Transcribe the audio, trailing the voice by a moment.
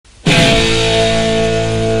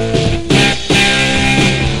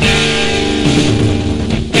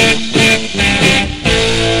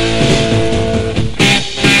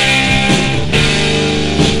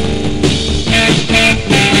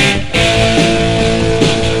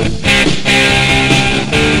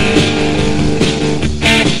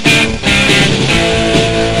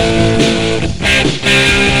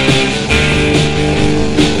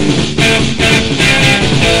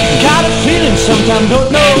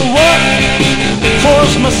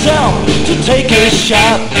yourself to take a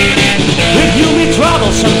shot. If you be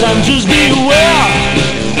trouble, sometimes just beware.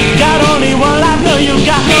 Got only one life, no, you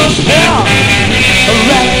got no spare.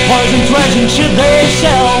 Rat poison, treasure, shit they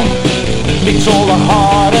sell. Mix all the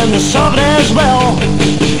hard and the soft as well.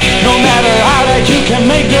 No matter how that you can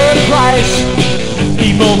make the price.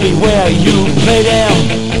 People beware, you play them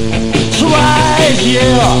twice,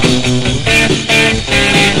 yeah.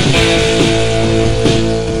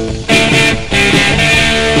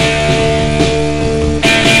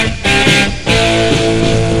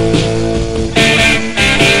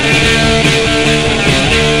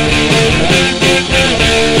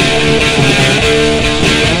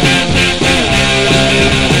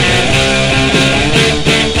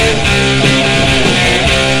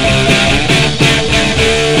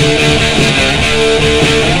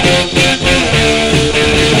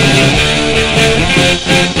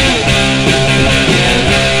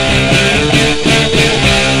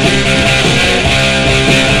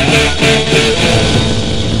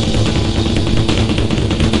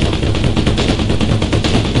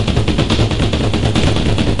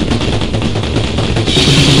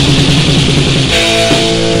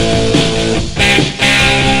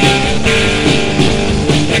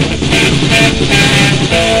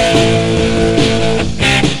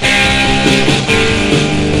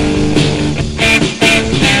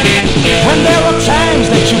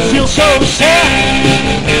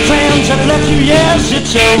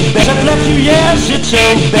 It's so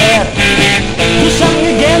bad. Do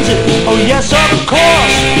something against it, oh yes of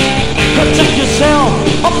course. Protect yourself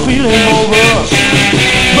or feeling more worse.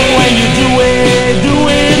 But when you do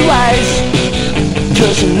it right.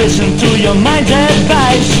 Just listen to your mind's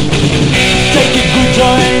advice. Take a good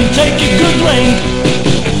joint, take a good drink.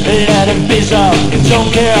 Let it be so,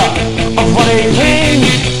 don't care of what they think.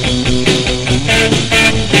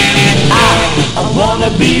 I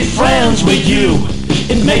wanna be friends with you.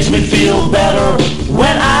 It makes me feel better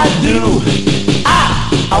when I do.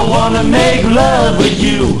 I wanna make love with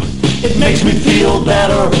you. It makes me feel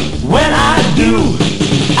better when I do.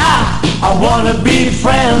 I wanna be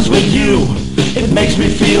friends with you. It makes me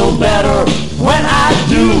feel better when I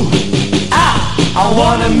do. I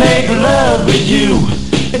wanna make love with you.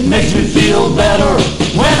 It makes me feel better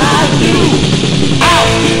when I do.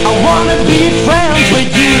 I wanna be friends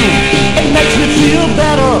with you. It makes me feel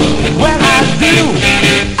better when I do.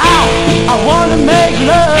 I wanna make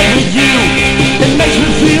love with you. It makes me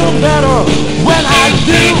feel better when I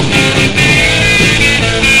do.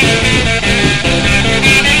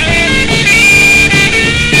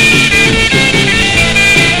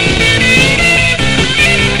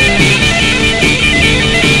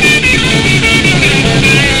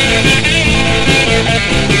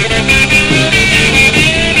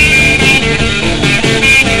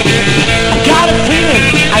 I got a feeling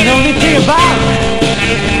I know anything about it.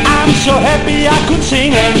 I'm so happy I could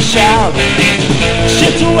sing and shout.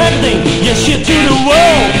 Shit to everything, yeah, shit to the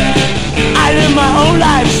world. I live my own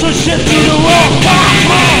life, so shit to the world.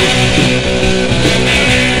 Come on!